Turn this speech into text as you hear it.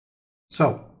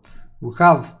So we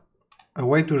have a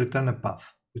way to return a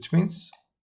path, which means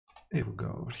if we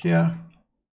go over here,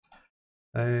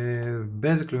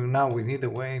 basically now we need a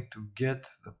way to get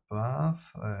the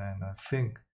path, and I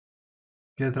think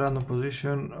get random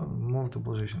position, move to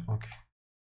position. Okay.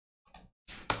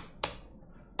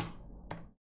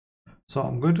 So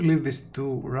I'm going to leave these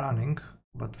two running,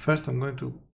 but first I'm going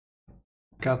to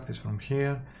cut this from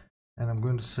here, and I'm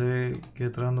going to say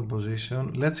get random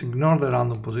position. Let's ignore the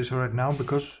random position right now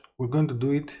because we're going to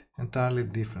do it entirely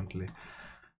differently,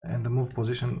 and the move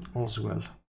position also well.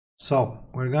 So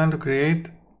we're going to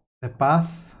create a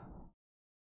path.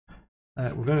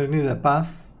 We're going to need a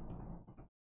path,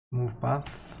 move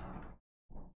path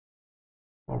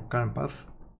or current path.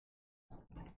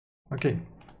 Okay.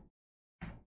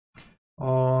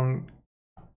 On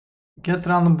get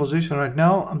random position right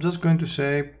now, I'm just going to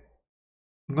say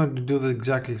I'm going to do the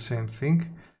exactly same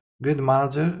thing. Grid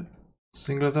manager,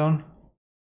 singleton,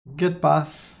 get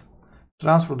path,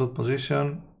 transfer dot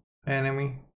position,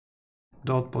 enemy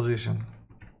dot position.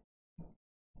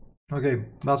 Okay,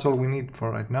 that's all we need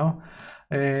for right now.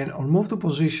 And on move to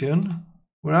position,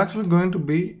 we're actually going to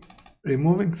be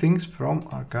removing things from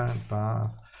our current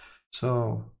path.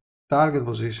 So target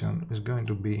position is going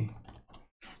to be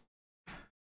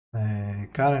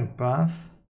current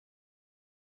path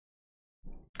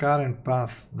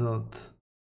dot,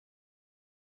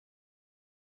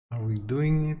 are we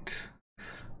doing it?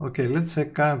 Okay, let's say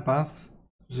current path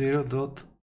 0 dot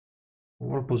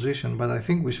world position, but I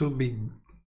think we should be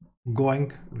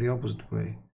going the opposite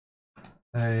way.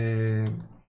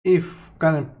 If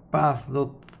current path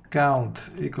dot count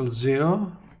equals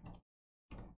 0,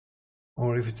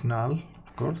 or if it's null,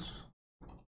 of course,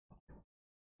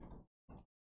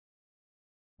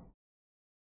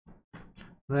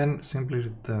 then simply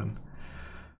return.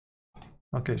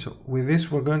 Okay, so with this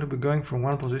we're going to be going from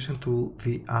one position to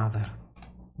the other,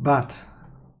 but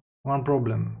one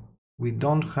problem, we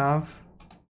don't have,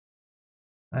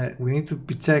 we need to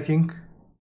be checking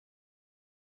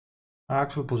our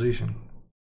actual position.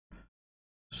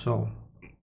 So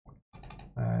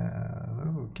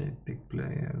okay, tick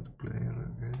player,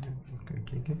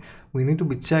 okay. We need to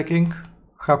be checking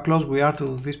how close we are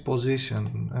to this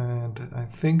position, and I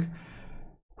think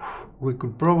we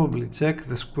could probably check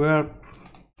the square.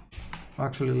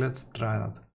 Actually, let's try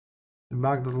that.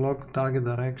 Debug.log target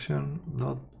direction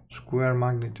dot square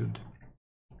magnitude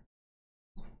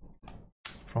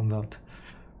from that.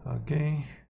 Okay.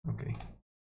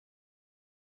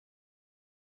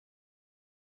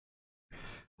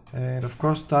 And of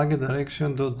course, target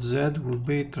direction dot z will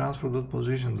be transfer dot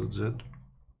position dot z.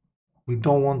 We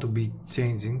don't want to be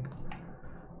changing.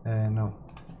 No,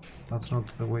 that's not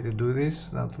the way to do this.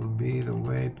 That will be the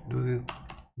way to do it.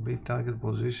 Be target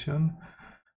position,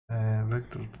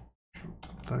 vector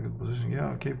target position. Yeah,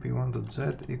 okay.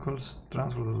 P1.z equals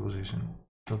transfer dot position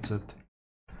dot z.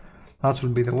 That will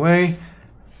be the way.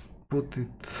 Put it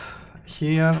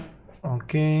here.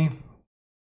 Okay.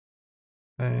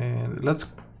 And let's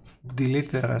delete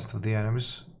the rest of the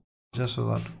enemies just so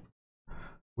that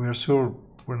we are sure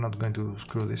we're not going to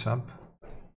screw this up.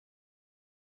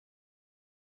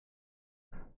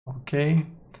 Okay,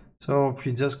 so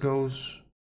he just goes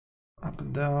up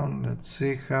and down. Let's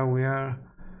see how we are.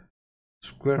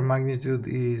 Square magnitude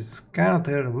is kind of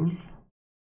terrible.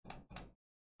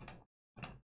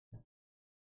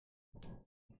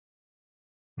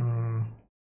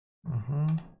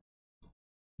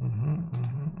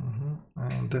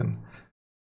 And then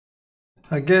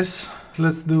I guess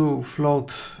let's do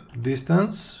float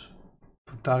distance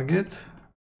to target.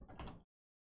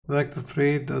 Vector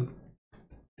 3 dot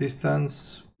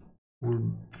distance will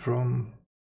from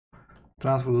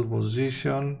transfer dot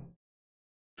position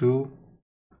to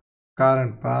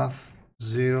current path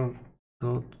 0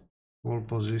 dot world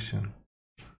position.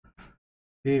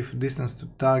 If distance to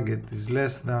target is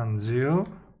less than 0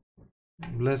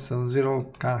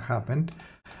 can't happen.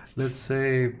 Let's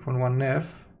say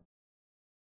 0.1f,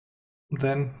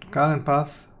 then current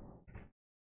path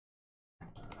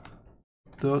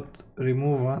dot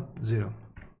remove at 0.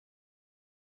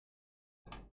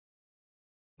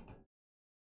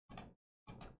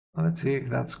 Let's see if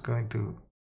that's going to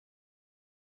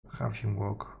have him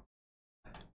walk.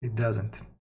 It doesn't.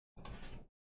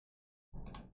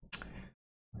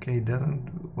 Okay, it doesn't.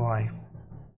 Why?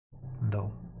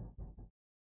 Though.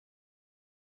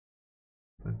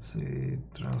 Let's see,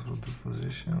 transfer to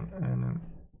position and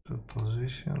to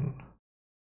position.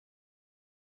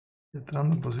 Get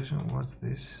random position. What's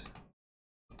this?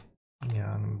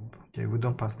 Yeah, okay, we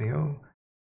don't pass the O.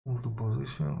 Move to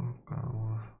position.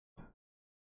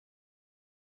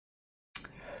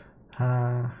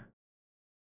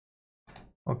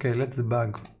 Okay, let's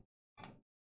debug.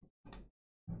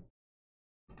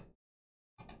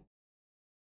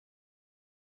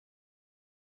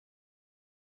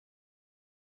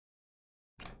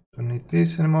 Don't need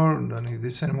this anymore, don't need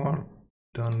this anymore,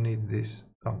 don't need this.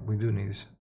 Oh, we do need this.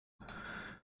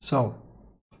 So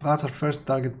that's our first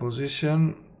target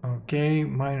position. Okay,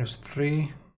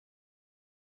 -3.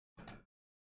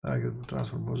 Target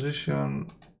transfer position,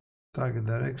 target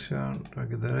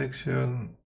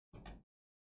direction,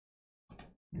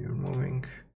 you're moving.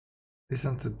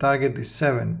 Distance to target is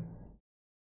 7.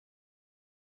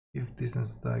 If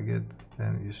distance to target,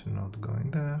 then you should not go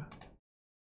in there.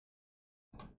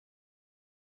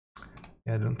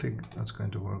 Yeah, I don't think that's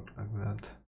going to work like that.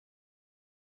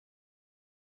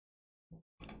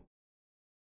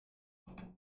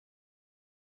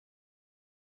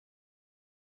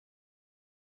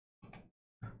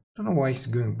 I don't know why he's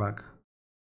going back.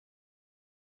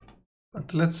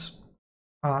 But let's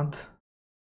add.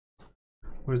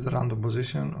 Where's the random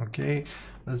position? Okay,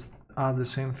 let's add the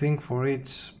same thing for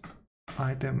each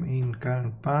item in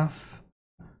current path.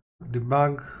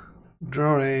 Debug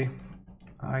draw array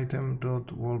item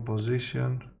dot wall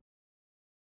position.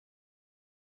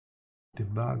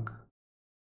 Debug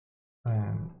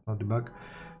not debug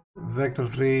vector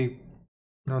 3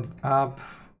 not up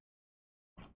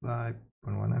by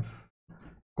 0.1f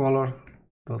color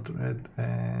dot red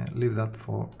and leave that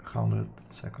for 100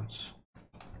 seconds.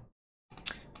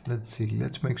 Let's see,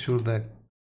 let's make sure the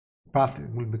path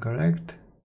will be correct.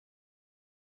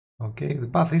 Okay, the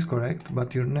path is correct,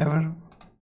 but you're never,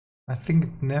 I think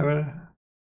it never,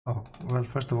 oh well,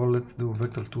 first of all let's do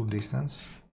vector 2 distance.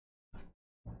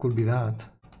 Could be that.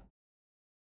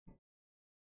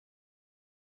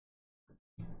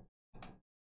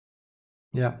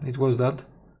 Yeah, it was that.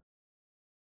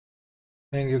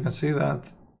 And you can see that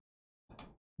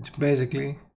it's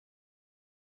basically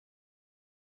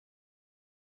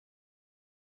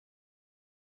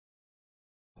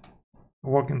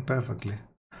working perfectly.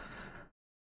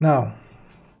 Now,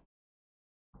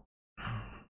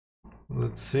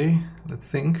 let's see, let's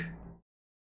think.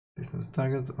 Distance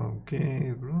target,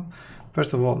 okay.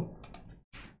 First of all,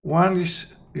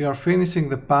 once you are finishing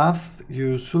the path,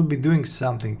 you should be doing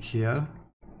something here.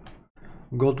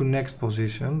 Go to next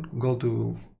position, go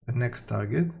to the next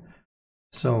target.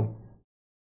 So,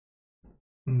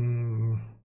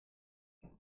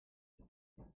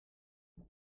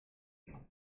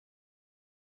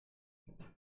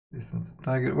 distance to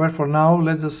target. Well, for now,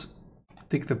 let's just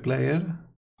tick the player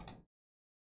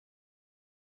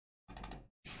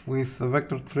with the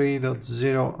vector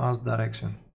 3.0 as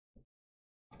direction.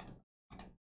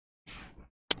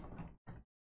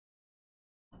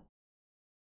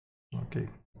 Okay,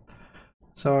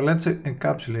 so let's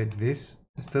encapsulate this.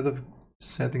 Instead of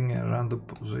setting a random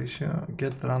position,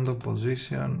 get random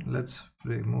position, let's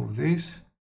remove this,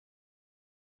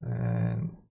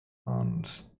 and on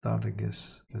start, I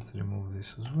guess let's remove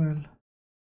this as well.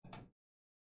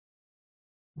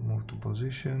 Move to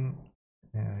position,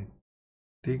 and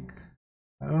tick.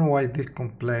 I don't know why tick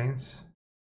complains,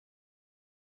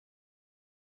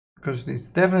 because it's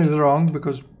definitely wrong,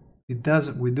 because it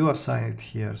does, we do assign it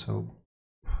here, so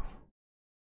I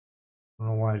don't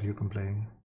know why you're complaining.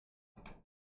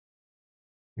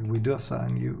 We do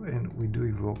assign you and we do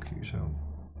evoke you, so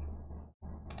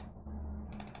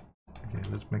okay,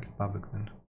 let's make it public then.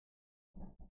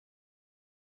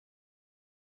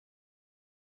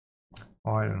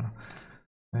 Oh, I don't know.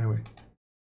 Anyway,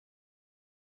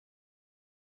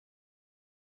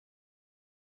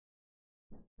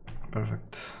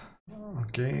 perfect.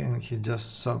 Okay, and he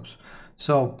just subs.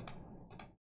 So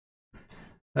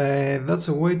that's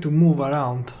a way to move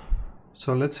around.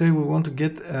 So let's say we want to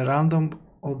get a random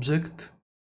object,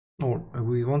 or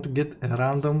we want to get a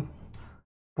random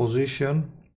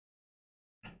position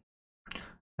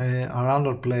around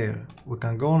our player. We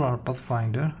can go on our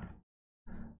Pathfinder,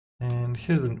 and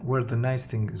here's where the nice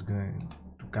thing is going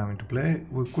to come into play.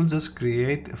 We could just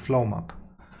create a flow map.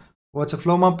 What's a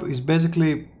flow map is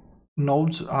basically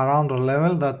nodes around a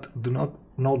level that do not,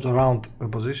 nodes around a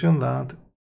position that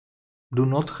do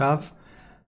not have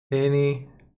any,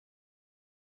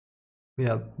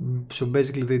 yeah, so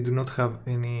basically they do not have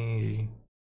any,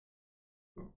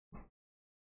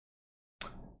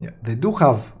 yeah, they do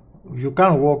have, you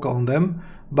can walk on them,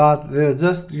 but they're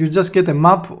just, you just get a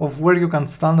map of where you can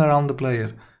stand around the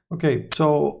player. Okay,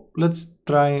 so let's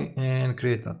try and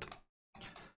create that.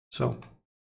 So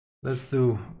let's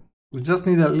do, we just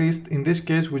need a list. In this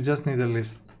case, we just need a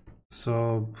list.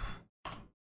 So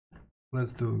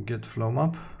let's do get flow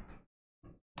map.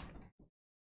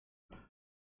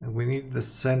 and we need the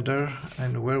center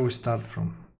and where we start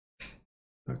from.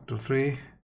 Vector 3,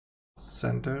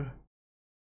 center,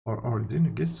 or origin, I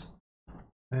guess.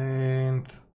 And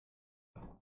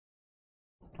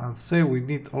I'll say we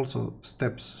need also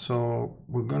steps, so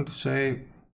we're going to say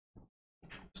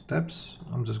steps.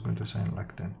 I'm just going to assign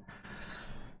like 10.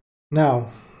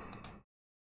 Now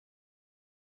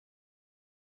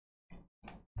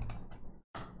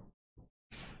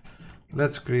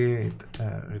let's create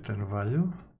a return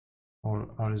value or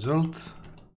a result.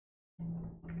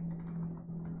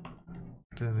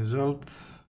 The result.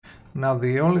 Now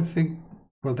the only thing,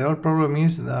 well, the only problem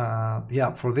is that,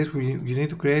 yeah, for this you need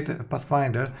to create a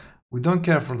Pathfinder. We don't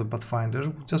care for the Pathfinder,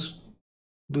 we just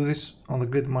do this on the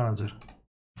grid manager.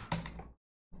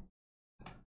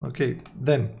 Okay,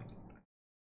 then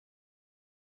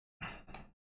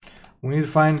we need to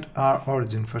find our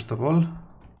origin first of all.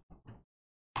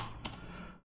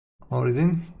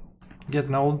 Origin, get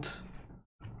node.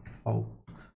 Oh,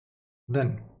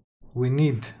 then we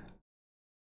need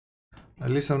a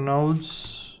list of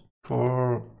nodes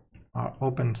for our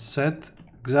open set,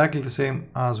 exactly the same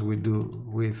as we do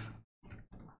with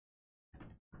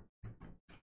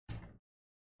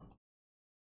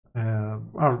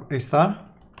our A star.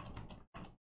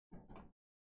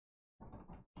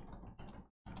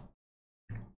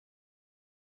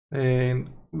 And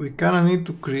we kind of need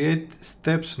to create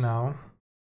steps now.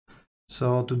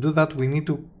 So to do that, we need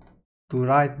to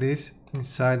write this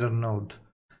inside our node.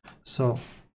 So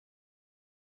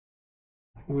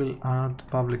we'll add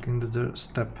public integer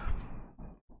step.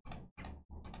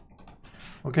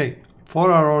 Okay,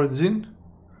 for our origin,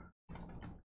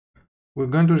 we're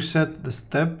going to reset the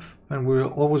step, and we're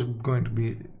always going to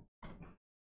be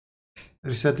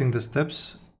resetting the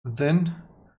steps. Then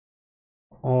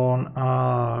on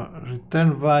our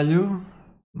return value,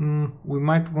 we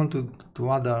might want to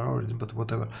add our origin, but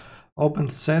whatever. Open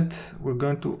set, we're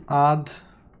going to add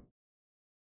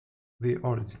the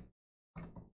origin.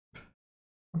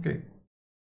 Okay.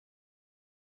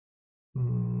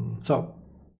 So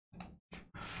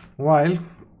while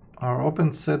our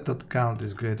open set.count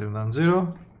is greater than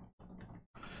 0,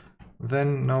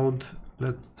 then node,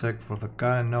 let's check for the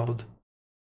current node.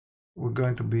 We're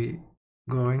going to be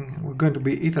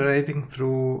iterating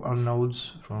through our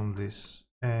nodes from this,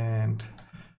 and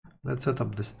let's set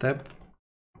up the step.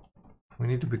 We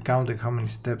need to be counting how many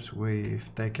steps we've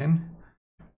taken.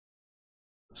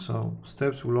 So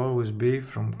steps will always be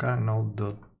from current node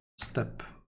dot step.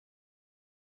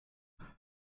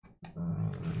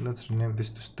 Let's rename this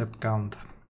to step count.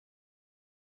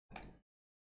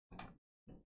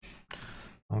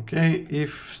 Okay,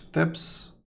 if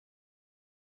steps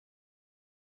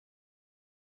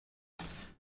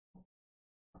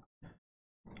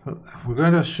we're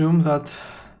going to assume that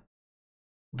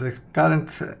the current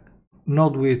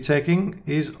node we're checking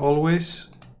is always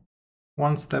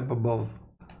one step above,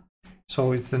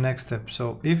 so it's the next step.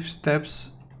 So if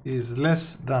steps is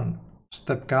less than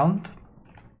step count,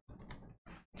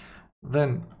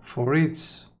 then for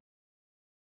each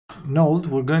node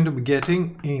we're going to be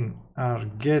getting in our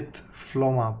get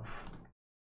flow map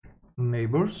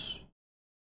neighbors.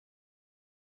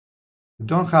 We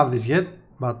don't have this yet,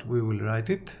 but we will write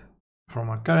it from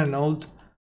our current node.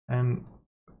 And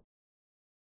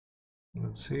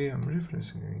let's see, I'm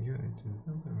referencing a unit.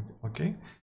 Okay,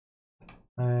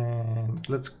 and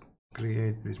let's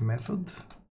create this method.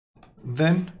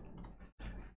 Then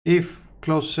if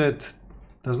close set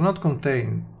does not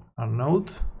contain our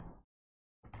node,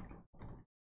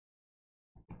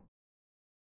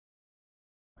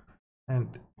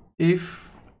 and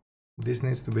if this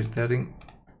needs to be returning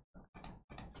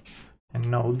a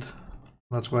node,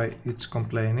 that's why it's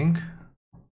complaining,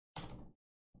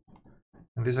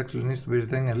 and this actually needs to be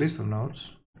returning a list of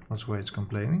nodes, that's why it's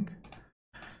complaining.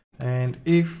 And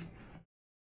if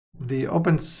the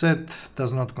open set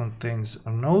does not contain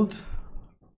a node,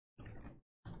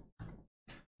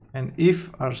 and if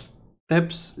our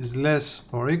steps is less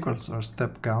or equals our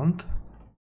step count,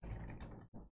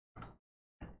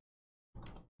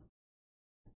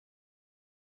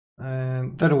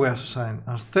 and then we assign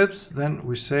our steps, then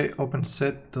we say open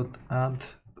set dot add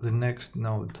the next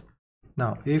node.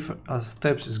 Now if our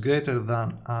steps is greater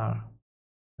than our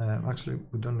actually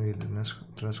we don't need a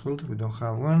threshold, we don't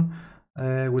have one.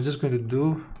 We're just going to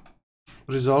do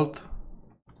result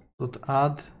dot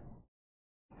add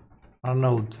our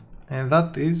node, and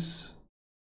that is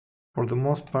for the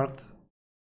most part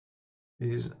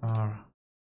is our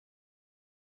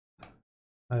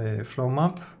flow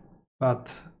map. But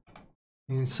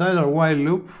inside our while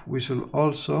loop we should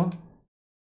also,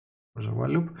 there's a while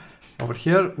loop over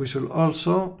here, we should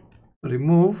also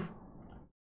remove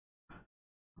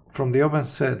from the open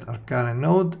set our current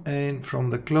node, and from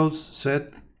the closed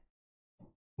set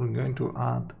we're going to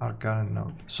add our current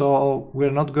node. So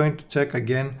we're not going to check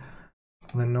again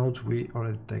the nodes we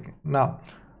already taken. Now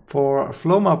for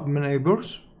flow map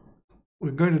neighbors,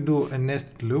 we're going to do a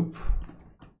nested loop,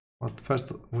 but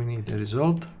first we need a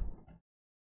result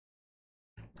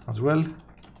as well.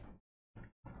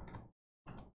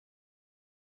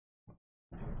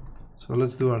 So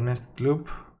let's do our nested loop,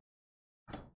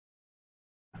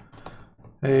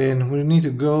 and we need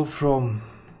to go from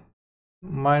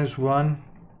 -1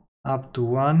 up to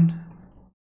 1,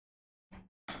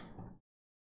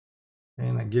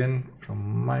 and again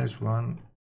from -1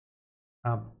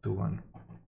 up to 1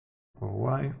 for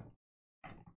y.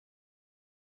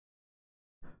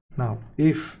 Now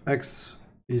if x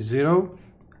is 0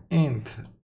 and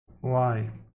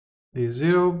y is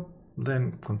 0,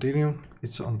 then continue,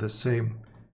 it's on the same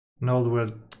node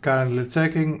we're currently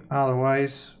checking.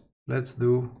 Otherwise, let's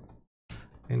do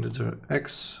integer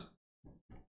x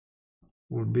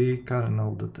will be current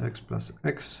node dot x plus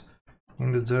x,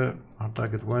 integer our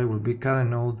target y will be current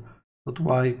node dot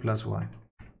y plus y.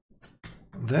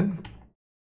 Then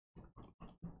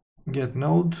get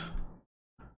node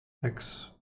x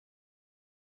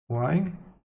y,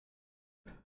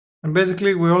 and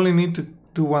basically we only need to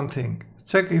do one thing: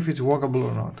 check if it's walkable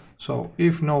or not. So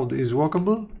if node is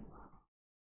walkable,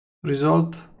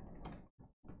 result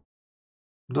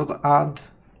dot add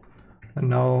a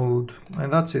node,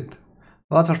 and that's it.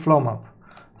 That's our flow map.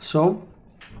 So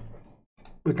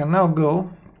we can now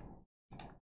go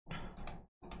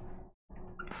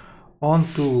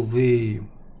onto the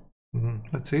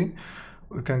let's see,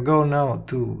 we can go now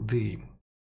to the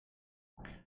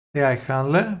AI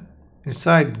handler,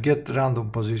 inside get random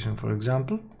position, for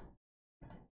example,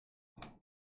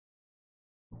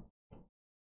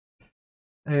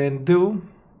 and do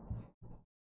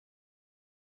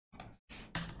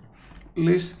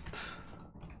list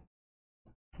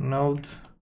node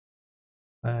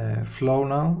flow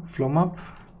map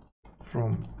from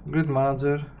grid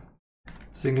manager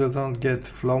singleton get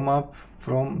flow map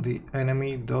from the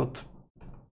enemy dot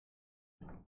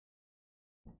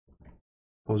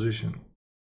position.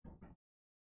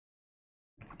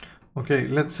 Okay,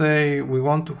 let's say we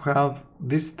want to have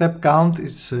this step count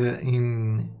is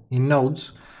in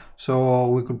nodes, so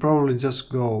we could probably just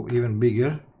go even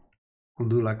bigger. We'll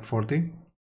do like 40,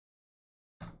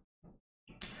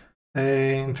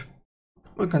 and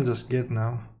we can just get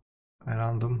now a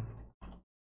random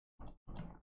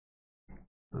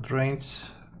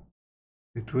range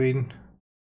between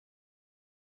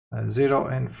 0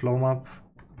 and flow map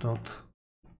dot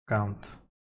count.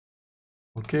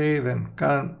 Okay, then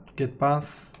current get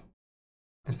path,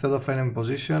 instead of enemy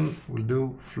position we'll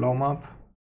do flow map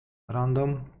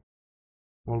random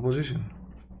wall position,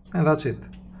 and that's it.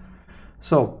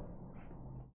 So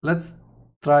let's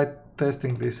try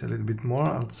testing this a little bit more.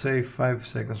 I'll say 5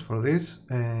 seconds for this,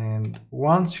 and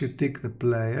once you tick the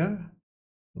player,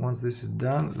 once this is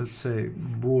done, let's say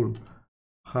bool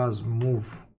has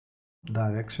move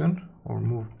direction or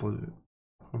move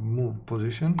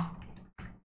position.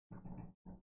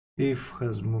 If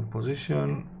has move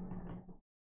position,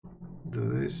 do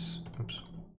this. Oops.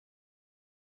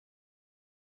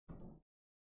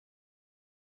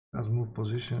 Has move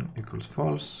position equals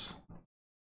false,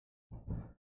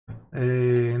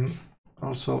 and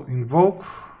also invoke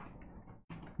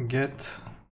get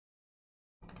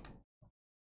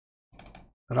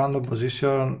random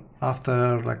position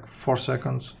after like 4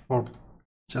 seconds or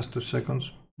just 2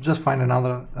 seconds. Just find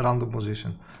another random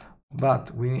position,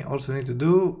 but we also need to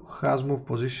do has move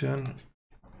position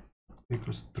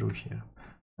equals true here.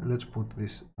 Let's put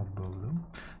this above them.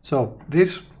 So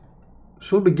this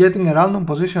should be getting a random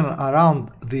position around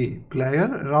the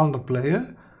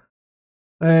player,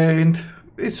 and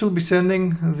it should be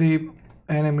sending the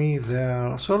enemy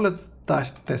there. So let's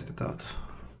test it out.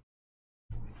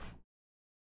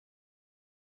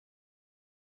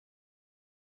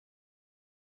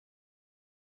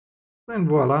 And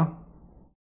voila,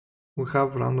 we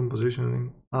have random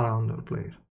positioning around our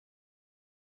player.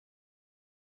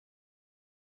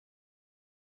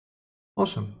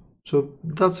 Awesome. So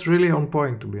that's really on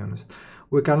point, to be honest.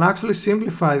 We can actually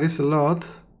simplify this a lot,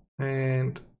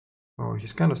 and oh,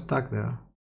 he's kind of stuck there.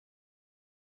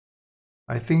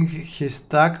 I think he's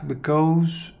stuck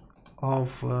because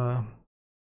of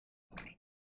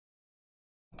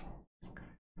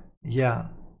yeah.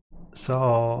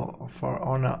 So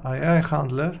on an AI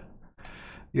handler,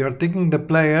 you are taking the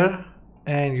player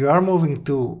and you are moving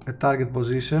to a target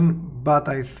position, but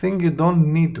I think you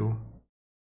don't need to.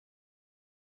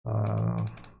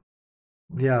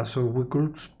 Yeah, so we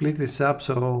could split this up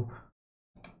so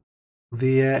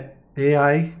the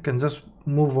AI can just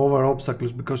move over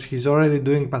obstacles, because he's already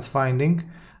doing pathfinding.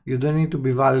 You don't need to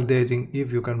be validating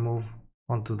if you can move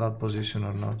onto that position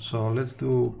or not. So let's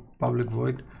do public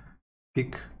void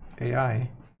pick AI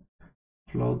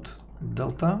float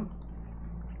delta,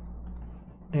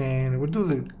 and we'll do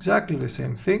exactly the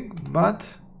same thing, but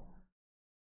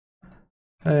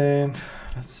and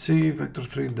let's see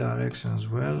vector3 direction as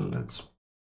well. Let's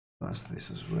pass this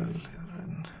as well here,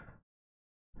 and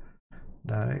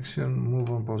direction, move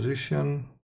on position.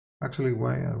 Actually,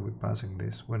 why are we passing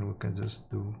this when we can just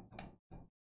do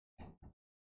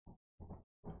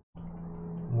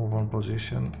move on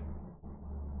position?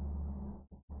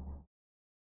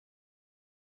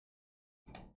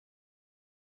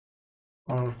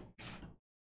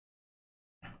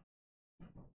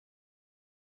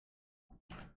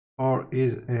 Or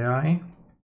is AI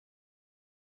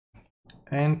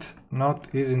and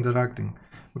not is interacting,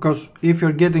 because if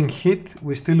you're getting hit,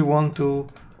 we still want to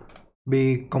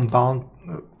be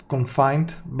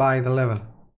confined by the level.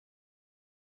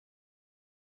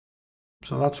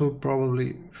 So that will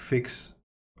probably fix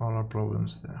all our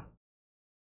problems there.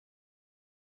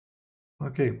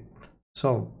 Okay,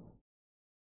 so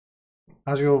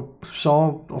as you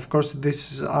saw, of course,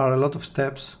 these are a lot of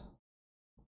steps,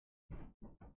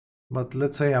 but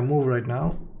let's say I move right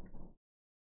now,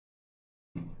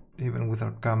 even with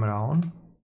our camera on,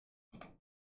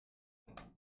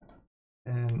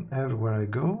 and everywhere I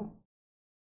go,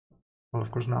 well,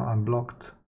 of course now I'm blocked,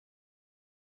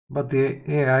 but the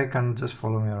AI can just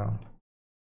follow me around.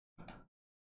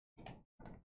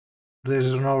 There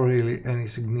is not really any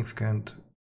significant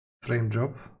frame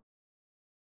drop.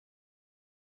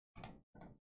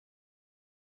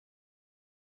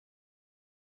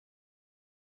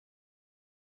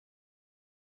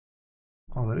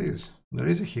 Oh, there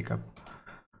is a hiccup.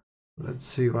 Let's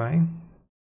see why.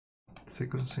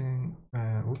 Sequencing,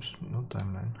 oops, no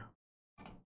timeline.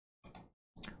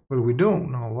 Well, we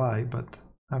don't know why, but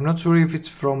I'm not sure if it's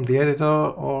from the editor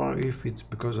or if it's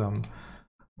because I'm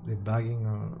debugging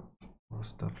or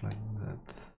stuff like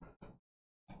that.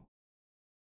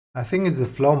 I think it's the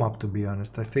flow map, to be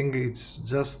honest. I think it's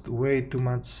just way too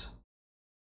much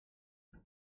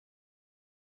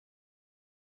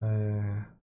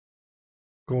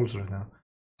calls right now.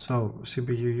 So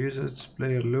CPU usage,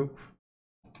 player loop,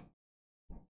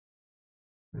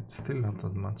 it's still not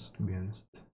that much, to be honest.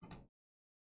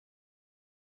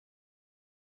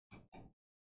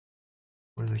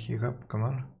 Where's the hiccup? Come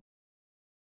on.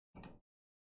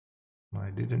 I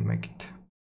didn't make it.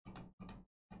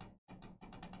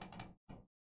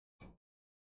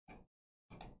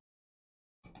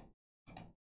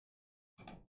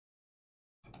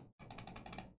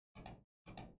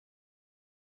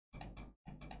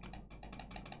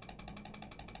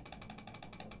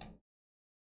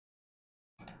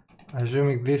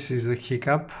 Assuming this is the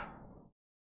hiccup,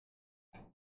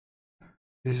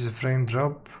 this is a frame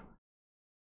drop.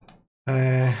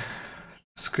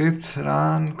 Script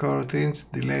run coroutines,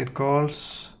 delayed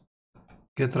calls,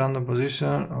 get random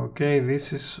position. Okay,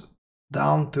 this is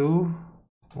down to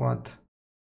what?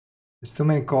 It's too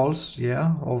many calls,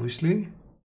 yeah, obviously,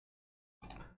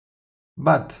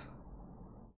 but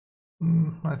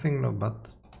I think no, but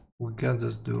we can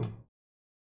just do,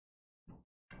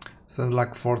 instead of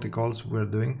like 40 calls we're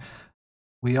doing,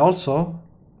 we also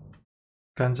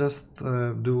can just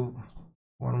do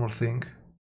one more thing.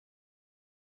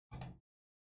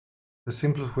 The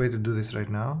simplest way to do this right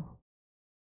now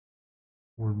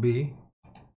will be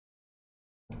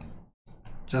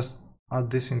just add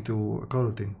this into a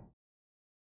coroutine.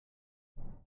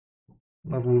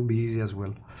 That will be easy as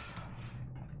well.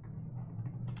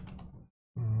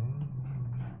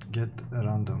 Get a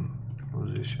random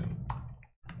position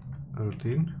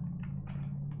routine.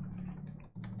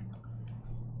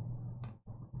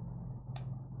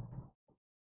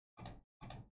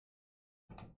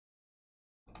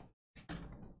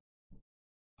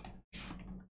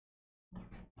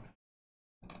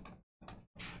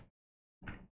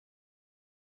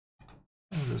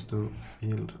 Just do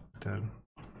yield turn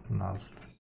null.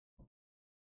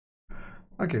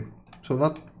 Okay, so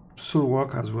that should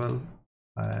work as well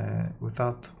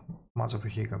without much of a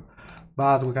hiccup.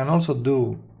 But we can also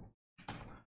do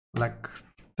like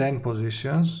 10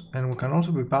 positions, and we can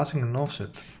also be passing an offset.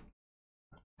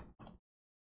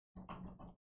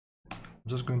 I'm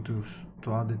just going to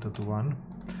add it to 1.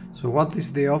 So what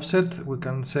is the offset? We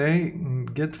can say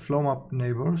get flow map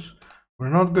neighbors. We're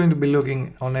not going to be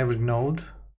looking on every node.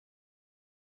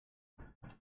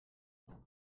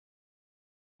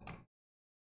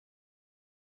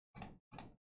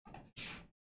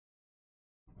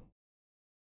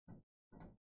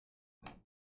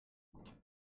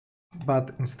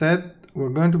 but instead we're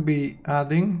going to be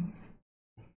adding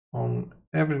on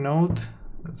every node,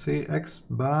 let's see, x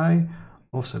by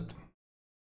offset.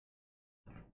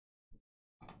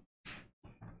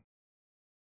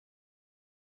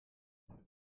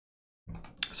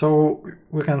 So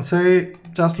we can say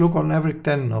just look on every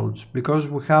 10 nodes, because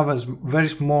we have a very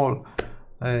small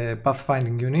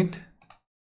pathfinding unit,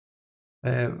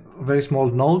 very small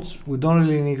nodes. We don't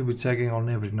really need to be checking on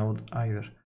every node either.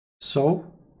 So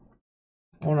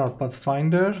on our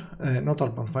Pathfinder, not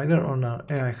our Pathfinder, on our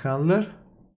AI handler,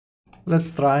 let's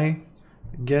try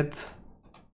get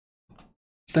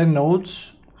 10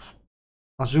 nodes,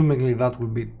 assumingly that will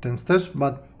be 10 steps,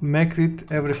 but make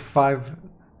it every 5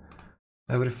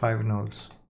 nodes.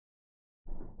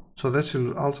 So that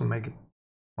should also make it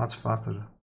much faster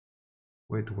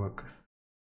way to work with.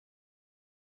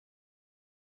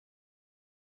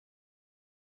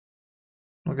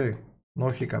 Okay, no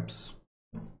hiccups.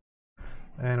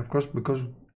 And of course, because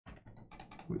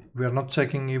we are not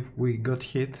checking if we got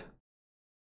hit,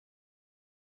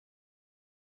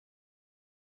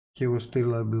 he was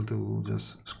still able to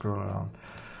just scroll around.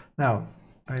 Now,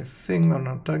 I think on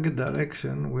our target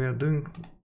direction we are doing...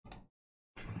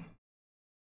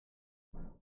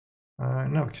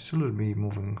 no, it should be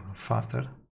moving faster.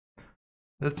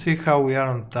 Let's see how we are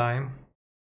on time.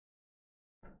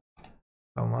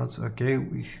 How much? Okay,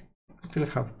 we still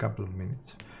have a couple of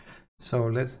minutes. So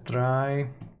let's try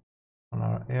on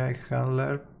our AI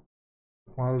handler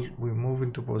while we move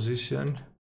into position.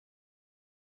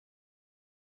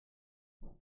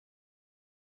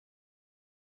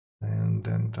 And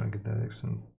then target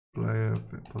direction, player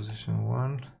position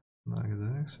 1, target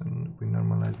direction, we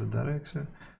normalize the direction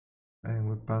and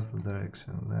we pass the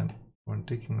direction. Then when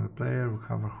taking the player, we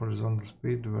have a horizontal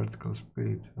speed, vertical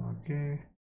speed, okay,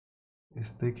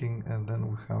 it's taking, and then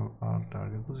we have our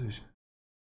target position.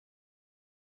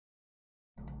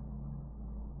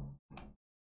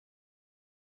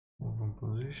 Move in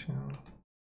position.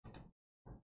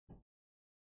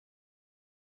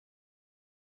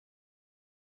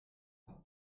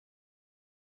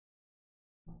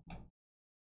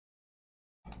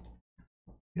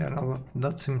 Yeah, no,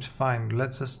 that seems fine.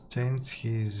 Let's just change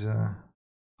his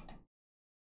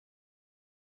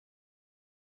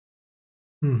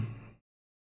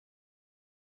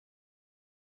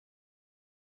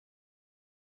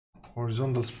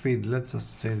horizontal speed. Let's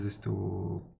just change this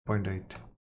to 0.8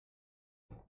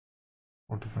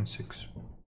 or 2.6.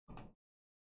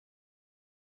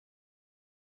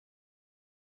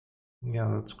 Yeah,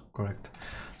 that's correct.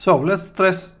 So let's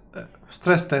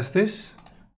stress test this,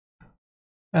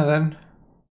 and then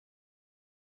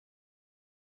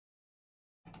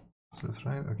so that's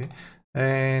right, okay,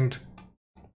 and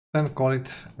then call it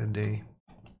a day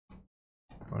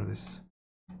for this.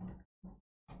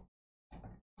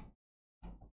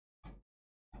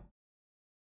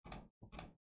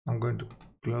 I'm going to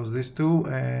close this too,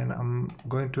 and I'm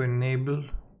going to enable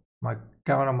my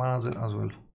camera manager as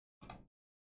well.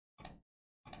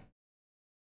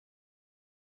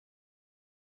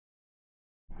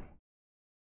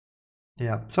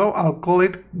 Yeah, so I'll call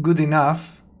it good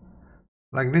enough.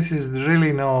 Like, this is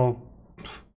really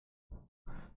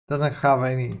doesn't have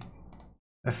any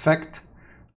effect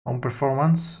on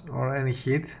performance or any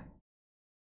hit.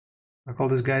 I call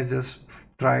this guy just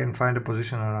try and find a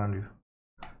position around you,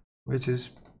 which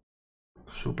is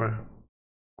super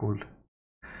cool.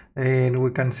 And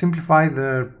we can simplify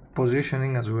the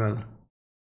positioning as well,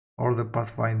 or the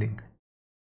pathfinding.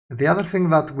 The other thing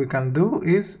that we can do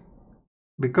is,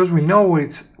 because we know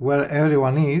where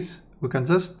everyone is, we can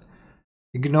just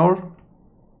ignore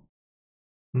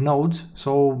nodes,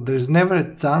 so there's never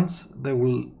a chance they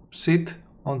will sit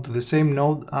onto the same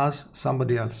node as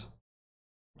somebody else.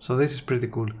 So this is pretty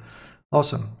cool.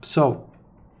 Awesome. So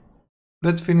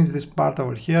let's finish this part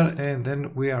over here, and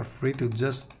then we are free to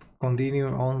just continue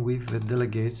on with the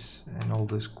delegates and all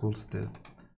this cool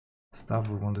stuff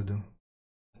we want to do.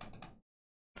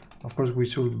 Of course, we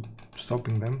should be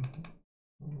stopping them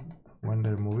when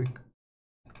they're moving.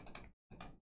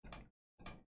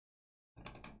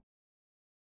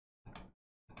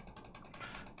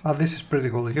 This is pretty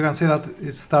cool. You can see that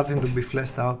it's starting to be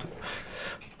fleshed out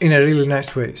in a really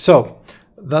nice way. So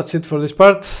that's it for this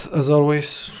part. As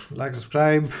always, like,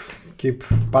 subscribe, keep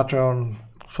Patreon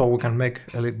so we can make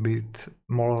a little bit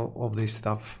more of this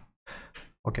stuff.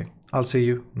 Okay, I'll see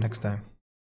you next time.